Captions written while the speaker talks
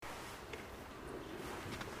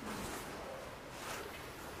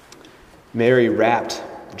Mary wrapped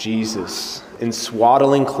Jesus in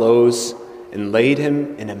swaddling clothes and laid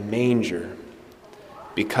him in a manger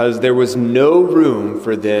because there was no room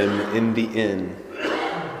for them in the inn.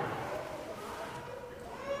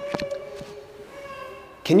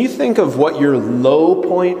 Can you think of what your low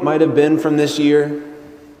point might have been from this year,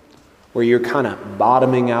 where you're kind of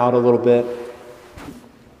bottoming out a little bit?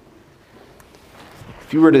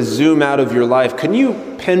 If you were to zoom out of your life, can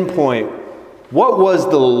you pinpoint what was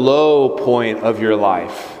the low point of your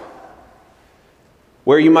life?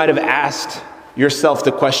 Where you might have asked yourself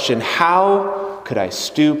the question, how could I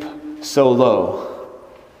stoop so low?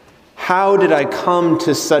 How did I come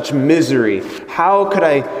to such misery? How could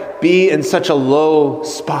I be in such a low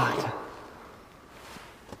spot?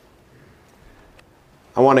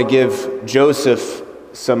 I want to give Joseph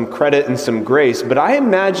some credit and some grace, but I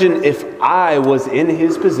imagine if I was in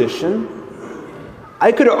his position,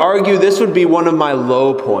 I could argue this would be one of my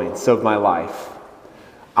low points of my life.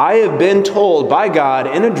 I have been told by God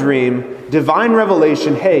in a dream, divine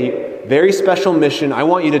revelation, hey, very special mission. I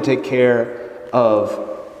want you to take care of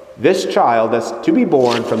this child that's to be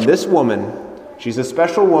born from this woman. She's a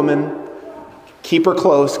special woman. Keep her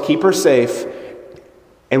close, keep her safe.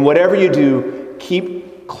 And whatever you do,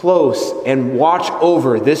 keep close and watch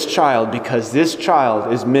over this child, because this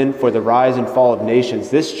child is meant for the rise and fall of nations.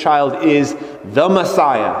 This child is the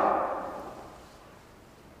Messiah.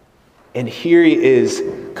 And here he is,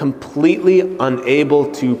 completely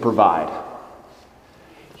unable to provide.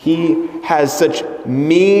 He has such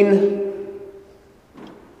mean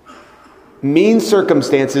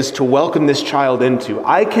circumstances to welcome this child into.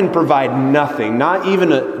 I can provide nothing, not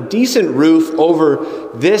even a decent roof over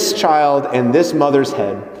this child and this mother's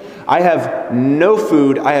head. I have no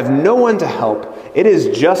food. I have no one to help. It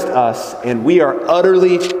is just us, and we are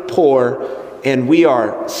utterly poor, and we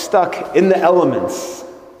are stuck in the elements.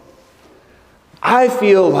 I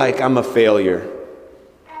feel like I'm a failure.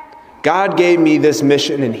 God gave me this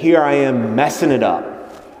mission, and here I am messing it up.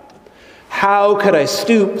 How could I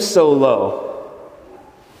stoop so low?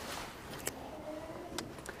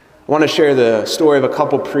 I want to share the story of a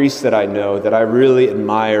couple priests that I know that I really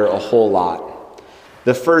admire a whole lot.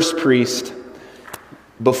 The first priest,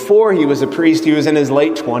 before he was a priest, he was in his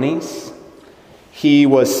late 20s. He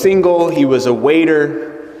was single, he was a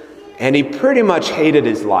waiter, and he pretty much hated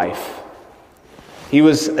his life. He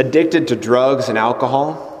was addicted to drugs and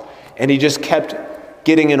alcohol, and he just kept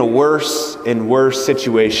getting in a worse and worse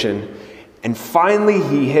situation. And finally,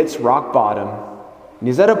 he hits rock bottom, and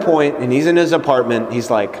he's at a point, and he's in his apartment, he's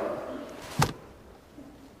like,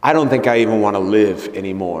 I don't think I even want to live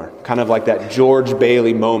anymore. Kind of like that George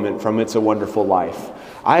Bailey moment from It's a Wonderful Life.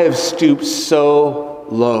 I have stooped so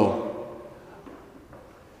low.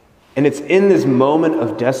 And it's in this moment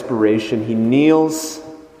of desperation, he kneels,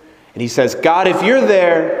 and he says, God, if you're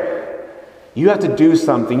there, you have to do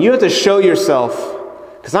something. You have to show yourself,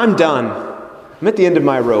 because I'm done. I'm at the end of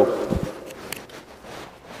my rope.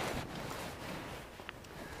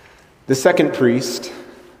 The second priest,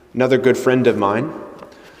 another good friend of mine,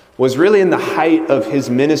 was really in the height of his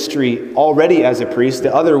ministry already as a priest.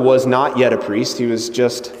 The other was not yet a priest. He was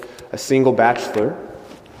just a single bachelor.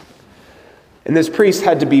 And this priest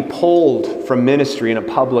had to be pulled from ministry in a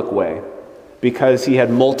public way because he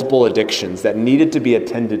had multiple addictions that needed to be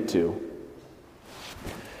attended to.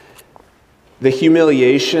 The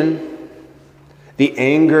humiliation, the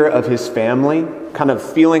anger of his family, kind of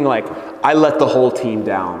feeling like, I let the whole team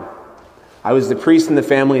down. I was the priest in the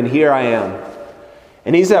family, and here I am.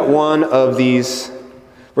 And he's at one of these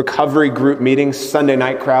recovery group meetings, Sunday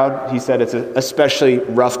night crowd. He said it's an especially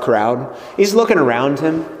rough crowd. He's looking around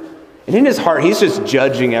him, and in his heart, he's just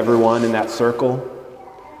judging everyone in that circle.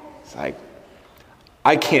 It's like,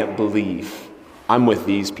 I can't believe I'm with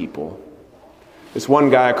these people. This one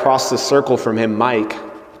guy across the circle from him, Mike,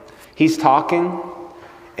 he's talking,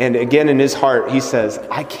 and again in his heart, he says,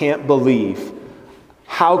 I can't believe,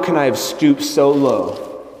 how can I have stooped so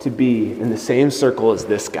low to be in the same circle as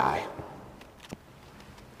this guy?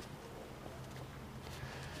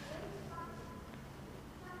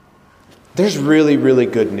 There's really, really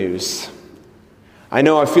good news. I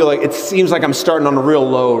know I feel like it seems like I'm starting on a real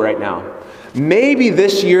low right now. Maybe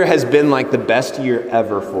this year has been like the best year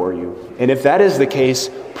ever for you. And if that is the case,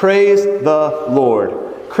 praise the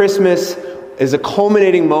Lord. Christmas is a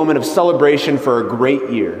culminating moment of celebration for a great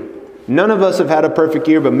year. None of us have had a perfect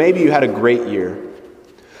year, but maybe you had a great year.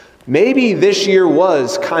 Maybe this year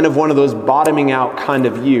was kind of one of those bottoming out kind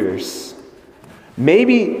of years.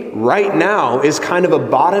 Maybe right now is kind of a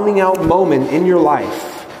bottoming out moment in your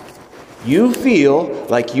life. You feel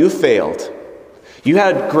like you failed. You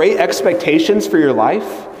had great expectations for your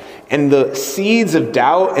life, And the seeds of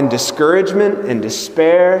doubt and discouragement and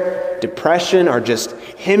despair, depression are just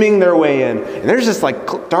hemming their way in. And there's this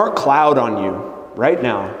like dark cloud on you right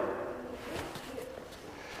now.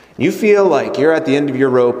 You feel like you're at the end of your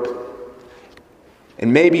rope.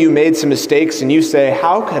 And maybe you made some mistakes and you say,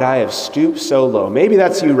 how could I have stooped so low? Maybe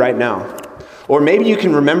that's you right now. Or maybe you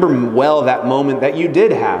can remember well that moment that you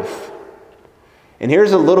did have. And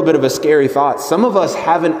here's a little bit of a scary thought. Some of us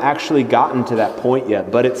haven't actually gotten to that point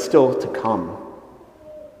yet, but it's still to come.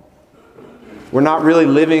 We're not really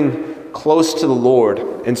living close to the Lord.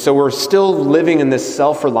 And so we're still living in this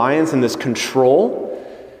self-reliance and this control.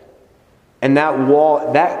 And that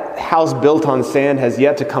wall, that house built on sand has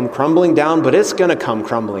yet to come crumbling down, but it's going to come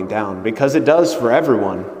crumbling down because it does for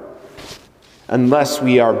everyone. Unless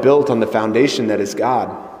we are built on the foundation that is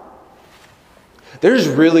God. There's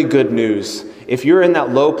really good news. If you're in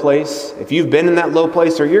that low place, if you've been in that low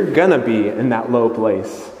place, or you're going to be in that low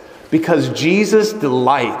place, because Jesus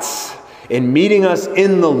delights in meeting us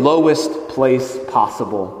in the lowest place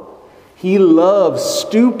possible. He loves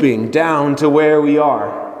stooping down to where we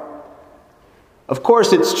are. Of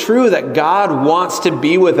course, it's true that God wants to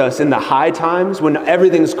be with us in the high times when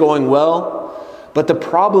everything's going well. But the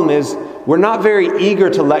problem is, we're not very eager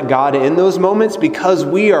to let God in those moments because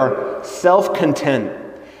we are self-content.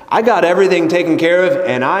 I got everything taken care of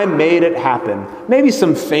and I made it happen. Maybe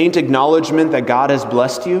some faint acknowledgement that God has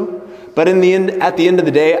blessed you. But at the end of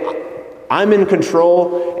the day, I'm in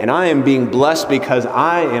control and I am being blessed because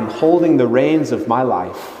I am holding the reins of my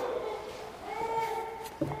life.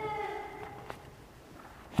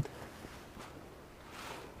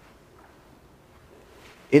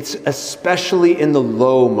 It's especially in the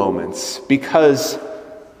low moments because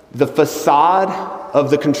the facade of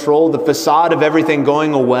the control, the facade of everything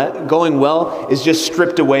going well is just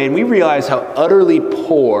stripped away, and we realize how utterly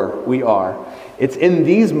poor we are. It's in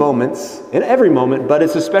these moments, in every moment, but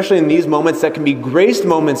it's especially in these moments that can be graced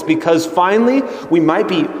moments because finally we might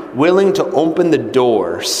be willing to open the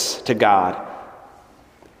doors to God.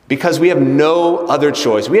 Because we have no other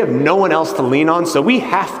choice. We have no one else to lean on, so we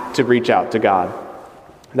have to reach out to God.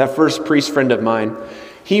 That first priest friend of mine,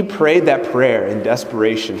 he prayed that prayer in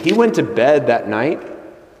desperation. He went to bed that night,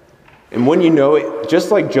 and when you know it,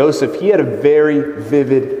 just like Joseph, he had a very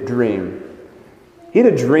vivid dream. He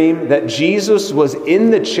had a dream that Jesus was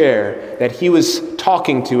in the chair that he was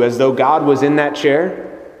talking to as though God was in that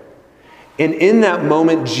chair. And in that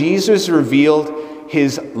moment, Jesus revealed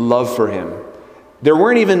his love for him. There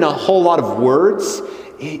weren't even a whole lot of words.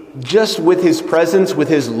 Just with his presence, with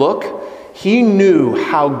his look, he knew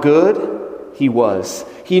how good he was.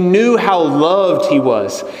 He knew how loved he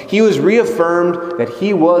was. He was reaffirmed that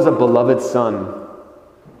he was a beloved son.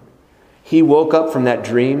 He woke up from that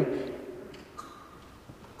dream.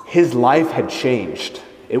 His life had changed.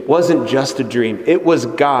 It wasn't just a dream. It was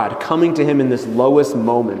God coming to him in this lowest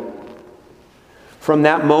moment. From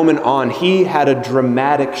that moment on, he had a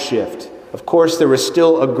dramatic shift. Of course, there was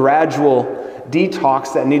still a gradual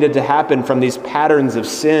detox that needed to happen from these patterns of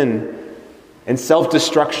sin and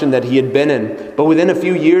self-destruction that he had been in. But within a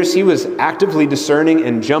few years, he was actively discerning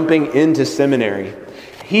and jumping into seminary.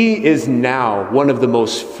 He is now one of the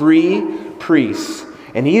most free priests,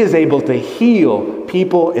 and he is able to heal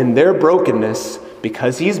people in their brokenness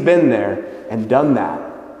because he's been there and done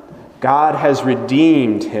that. God has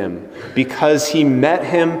redeemed him because he met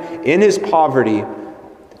him in his poverty,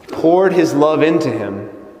 poured his love into him,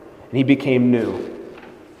 and he became new.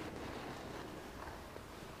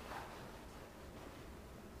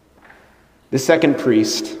 The second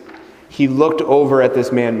priest, he looked over at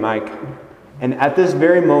this man, Mike, and at this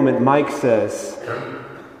very moment, Mike says,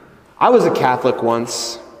 I was a Catholic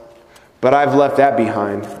once, but I've left that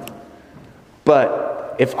behind.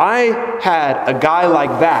 But if I had a guy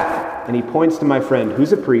like that, and he points to my friend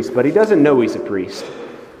who's a priest, but he doesn't know he's a priest.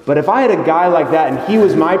 But if I had a guy like that and he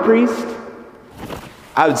was my priest,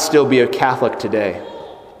 I would still be a Catholic today.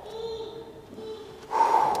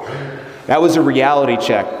 That was a reality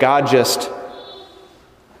check. God just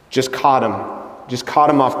caught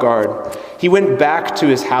him off guard. He went back to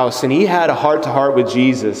his house and he had a heart-to-heart with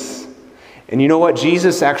Jesus. And you know what?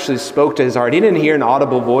 Jesus actually spoke to his heart. He didn't hear an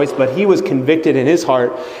audible voice, but he was convicted in his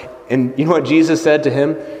heart. And you know what Jesus said to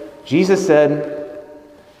him? Jesus said,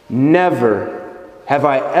 never have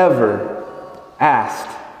I ever asked,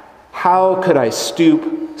 how could I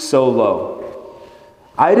stoop so low?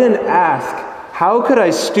 I didn't ask, how could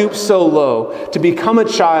I stoop so low to become a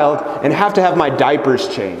child and have to have my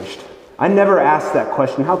diapers changed? I never asked that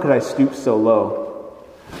question. How could I stoop so low?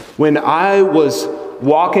 When I was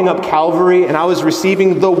walking up Calvary and I was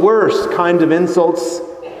receiving the worst kind of insults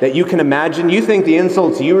that you can imagine. You think the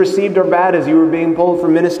insults you received are bad as you were being pulled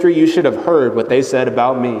from ministry. You should have heard what they said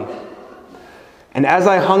about me. And as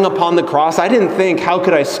I hung upon the cross, I didn't think, how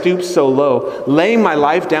could I stoop so low, laying my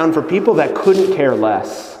life down for people that couldn't care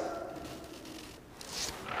less.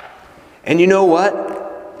 And you know what?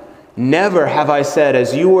 Never have I said,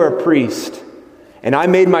 as you were a priest, and I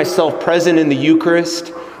made myself present in the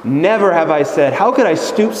Eucharist, never have I said, how could I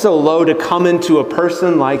stoop so low to come into a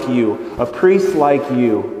person like you, a priest like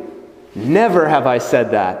you? Never have I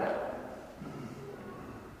said that.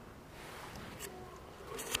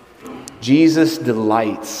 Jesus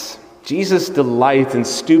delights in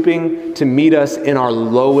stooping to meet us in our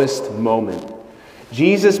lowest moment.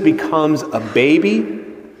 Jesus becomes a baby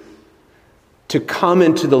to come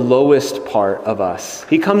into the lowest part of us.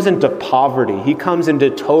 He comes into poverty. He comes into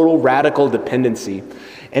total radical dependency.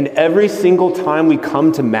 And every single time we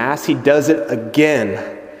come to Mass, he does it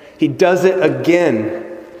again. He does it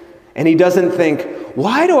again. And he doesn't think,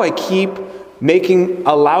 why do I keep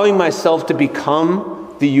allowing myself to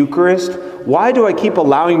become the Eucharist? Why do I keep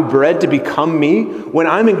allowing bread to become me when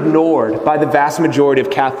I'm ignored by the vast majority of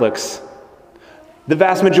Catholics? The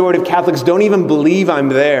vast majority of Catholics don't even believe I'm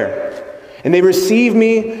there. And they receive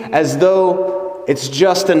me as though it's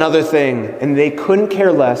just another thing, and they couldn't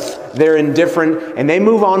care less. They're indifferent, and they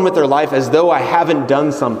move on with their life as though I haven't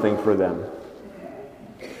done something for them.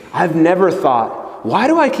 I've never thought, why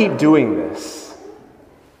do I keep doing this?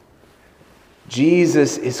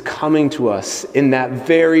 Jesus is coming to us in that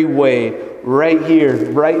very way, right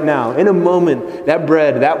here, right now. In a moment, that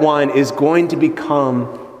bread, that wine is going to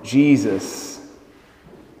become Jesus.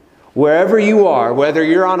 Wherever you are, whether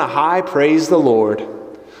you're on a high, praise the Lord.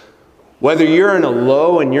 Whether you're in a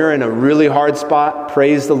low and you're in a really hard spot,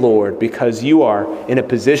 praise the Lord, because you are in a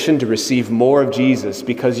position to receive more of Jesus,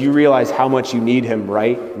 because you realize how much you need him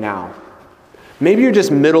right now. Maybe you're just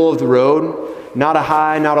middle of the road, not a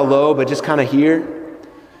high, not a low, but just kind of here.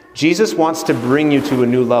 Jesus wants to bring you to a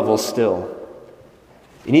new level still.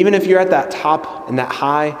 And even if you're at that top and that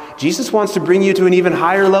high, Jesus wants to bring you to an even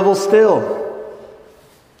higher level still.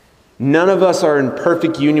 None of us are in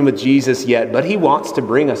perfect union with Jesus yet, but he wants to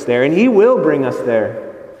bring us there, and he will bring us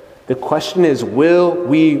there. The question is, will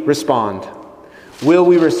we respond? Will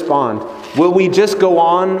we respond? Will we just go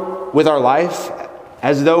on with our life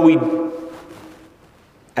as though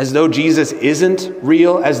Jesus isn't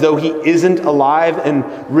real, as though he isn't alive and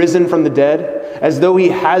risen from the dead, as though he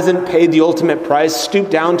hasn't paid the ultimate price, stooped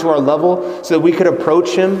down to our level so that we could approach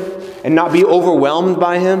him and not be overwhelmed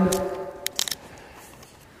by him?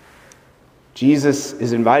 Jesus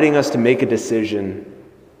is inviting us to make a decision.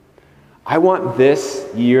 I want this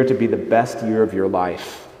year to be the best year of your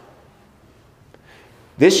life.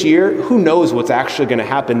 This year, who knows what's actually going to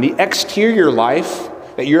happen? The exterior life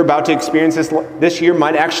that you're about to experience this year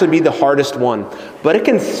might actually be the hardest one, but it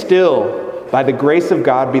can still, by the grace of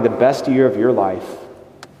God, be the best year of your life.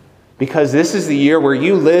 Because this is the year where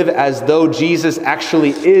you live as though Jesus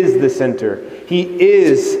actually is the center. He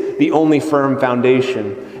is the only firm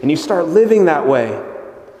foundation. And you start living that way.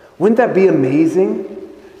 Wouldn't that be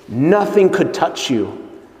amazing? Nothing could touch you.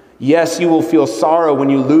 Yes, you will feel sorrow when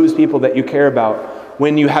you lose people that you care about,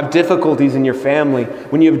 when you have difficulties in your family,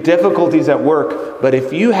 when you have difficulties at work. But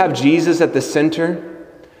if you have Jesus at the center,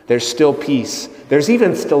 there's still peace. There's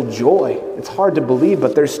even still joy. It's hard to believe,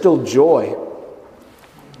 but there's still joy.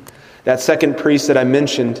 That second priest that I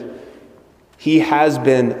mentioned, he has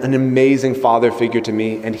been an amazing father figure to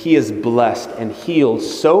me, and he has blessed and healed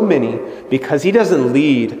so many because he doesn't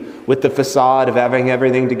lead with the facade of having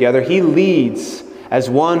everything together. He leads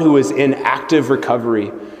as one who is in active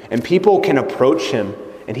recovery, and people can approach him,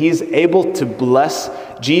 and he's able to bless.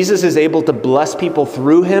 Jesus is able to bless people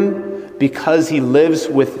through him because he lives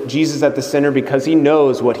with Jesus at the center, because he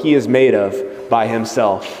knows what he is made of by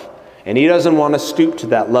himself, and he doesn't want to stoop to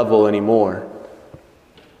that level anymore.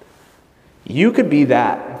 You could be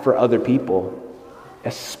that for other people,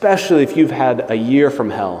 especially if you've had a year from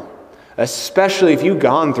hell, especially if you've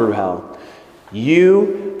gone through hell.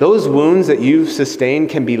 Those wounds that you've sustained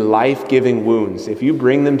can be life-giving wounds. If you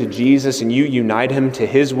bring them to Jesus and you unite him to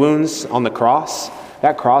his wounds on the cross,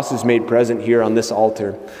 that cross is made present here on this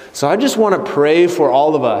altar. So I just want to pray for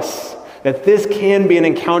all of us that this can be an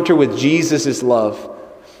encounter with Jesus' love,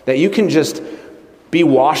 that you can just be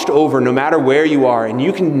washed over no matter where you are, and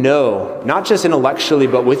you can know, not just intellectually,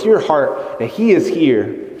 but with your heart, that he is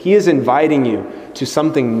here. He is inviting you to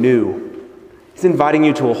something new. He's inviting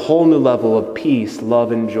you to a whole new level of peace,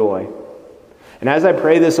 love, and joy. And as I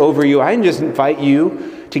pray this over you, I just invite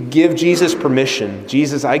you to give Jesus permission.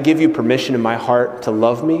 Jesus, I give you permission in my heart to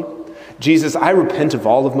love me. Jesus, I repent of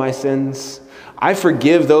all of my sins. I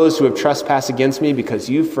forgive those who have trespassed against me because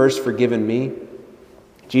you've first forgiven me.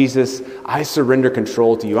 Jesus, I surrender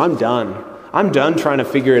control to you. I'm done. I'm done trying to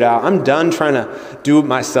figure it out. I'm done trying to do it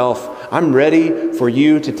myself. I'm ready for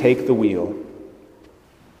you to take the wheel.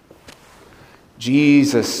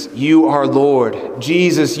 Jesus, you are Lord.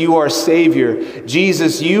 Jesus, you are Savior.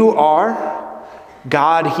 Jesus, you are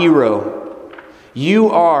God hero. You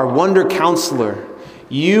are Wonder Counselor.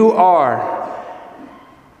 You are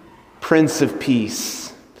Prince of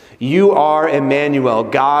Peace. You are Emmanuel,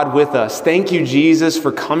 God with us. Thank you, Jesus,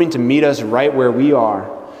 for coming to meet us right where we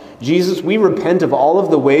are. Jesus, we repent of all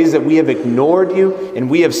of the ways that we have ignored you and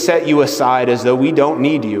we have set you aside as though we don't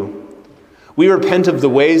need you. We repent of the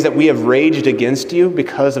ways that we have raged against you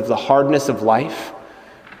because of the hardness of life.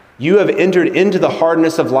 You have entered into the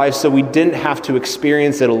hardness of life so we didn't have to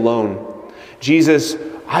experience it alone. Jesus,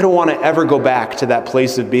 I don't want to ever go back to that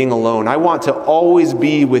place of being alone. I want to always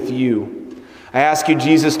be with you. I ask you,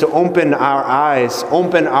 Jesus, to open our eyes,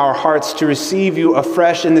 open our hearts to receive you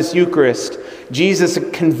afresh in this Eucharist. Jesus,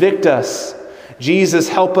 convict us. Jesus,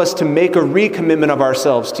 help us to make a recommitment of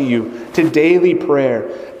ourselves to you, to daily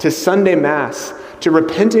prayer, to Sunday Mass, to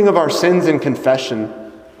repenting of our sins and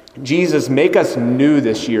confession. Jesus, make us new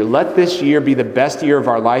this year. Let this year be the best year of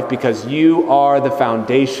our life because you are the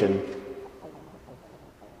foundation.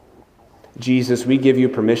 Jesus, we give you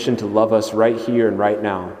permission to love us right here and right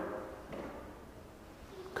now.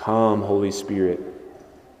 Come, Holy Spirit.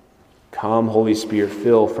 Come, Holy Spirit,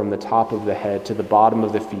 fill from the top of the head to the bottom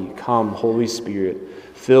of the feet. Come, Holy Spirit,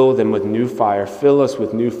 fill them with new fire. Fill us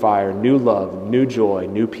with new fire, new love, new joy,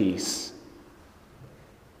 new peace.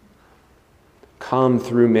 Come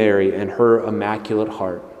through Mary and her immaculate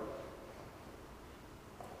heart.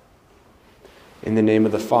 In the name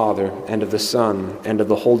of the Father, and of the Son, and of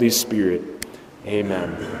the Holy Spirit.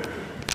 Amen.